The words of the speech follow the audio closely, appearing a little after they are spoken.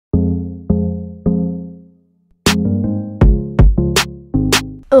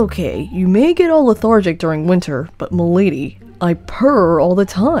Okay, you may get all lethargic during winter, but m'lady, I purr all the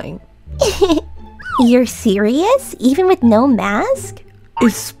time. You're serious? Even with no mask?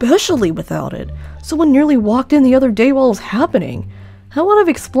 Especially without it. Someone nearly walked in the other day while it was happening. How would I have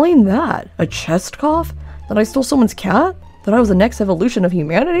explained that? A chest cough? That I stole someone's cat? That I was the next evolution of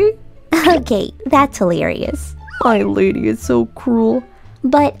humanity? Okay, that's hilarious. My lady is so cruel.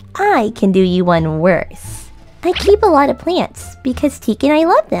 But I can do you one worse. I keep a lot of plants because Tiki and I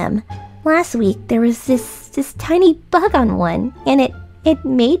love them. Last week there was this tiny bug on one, and it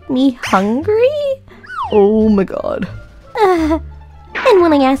made me hungry. Oh my god. And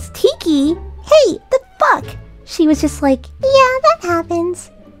when I asked Tiki, hey, the fuck? She was just like, yeah, that happens.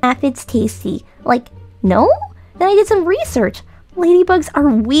 Aphids tasty. Like, no? Then I did some research. Ladybugs are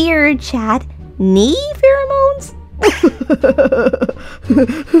weird, Chad. Knee pheromones?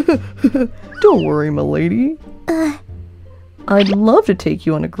 Don't worry, m'lady. I'd love to take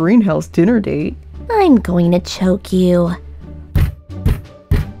you on a greenhouse dinner date. I'm going to choke you.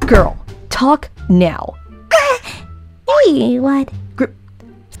 Girl, talk now. Hey, what?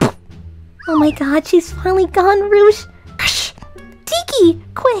 Oh my god, she's finally gone, Rouge. Tiki,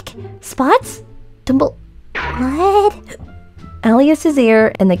 quick. Spots? Tumble. What? Alias is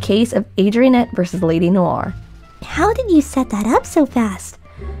here in the case of Adrianette versus Lady Noir. How did you set that up so fast?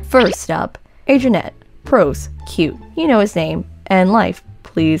 First up, Adrianette. Pros, cute, you know his name. And life,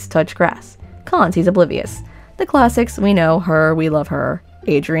 please touch grass. Cons, he's oblivious. The classics, we know her, we love her.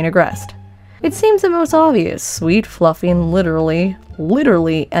 Adrian aggressed. It seems the most obvious, sweet, fluffy, and literally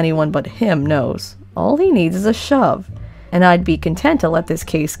anyone but him knows. All he needs is a shove. And I'd be content to let this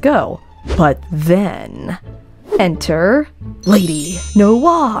case go. But then... Enter Lady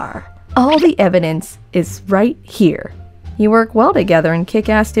Noir. All the evidence is right here. You work well together and kick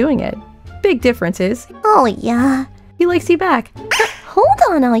ass doing it. Big difference is, Oh yeah. he likes you back. Hold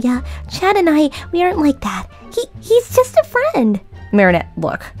on, Alia. Chad and I, we aren't like that. He's just a friend. Marinette,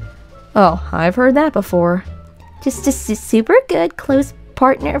 look. Oh, I've heard that before. Just a super good, close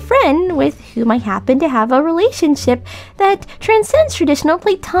partner friend with whom I happen to have a relationship that transcends traditional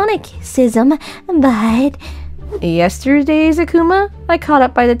platonicism, but... Yesterday's Akuma, I caught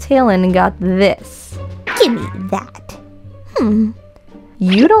up by the tail end and got this. Give me that.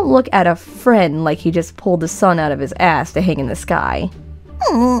 You don't look at a friend like he just pulled the sun out of his ass to hang in the sky.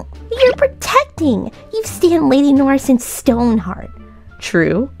 You're protecting. You've stan Lady Noir since Stoneheart.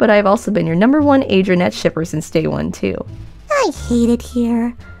 True, but I've also been your #1 Adrianette shipper since day one too. I hate it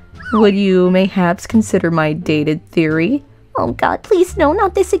here. Would you mayhaps consider my dated theory? Oh god, please no,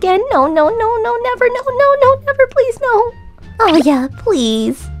 not this again. No, never, no, never, please no. Oh yeah,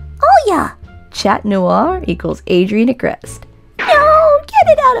 please. Oh yeah. Chat Noir equals Adrian aggressed. No, get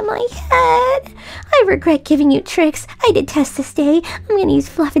it out of my head. I regret giving you tricks. I detest this day. I'm gonna use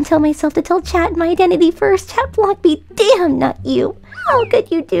fluff and tell myself to tell Chat my identity first. Chat blocked me. Damn, not you. How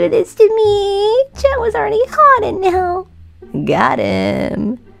could you do this to me? Chat was already hot and now. Got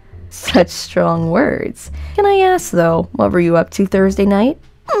him. Such strong words. Can I ask though, what were you up to Thursday night?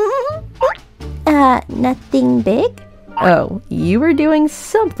 Nothing big? Oh, you were doing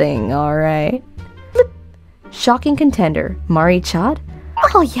something, alright. Shocking contender, Mari Chad?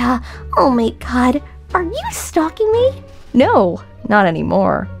 Oh yeah, oh my god. Are you stalking me? No, not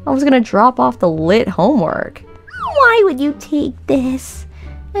anymore. I was gonna drop off the lit homework. Why would you take this?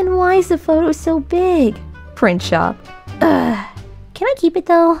 And why is the photo so big? Print shop. Can I keep it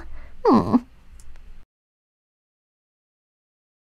though?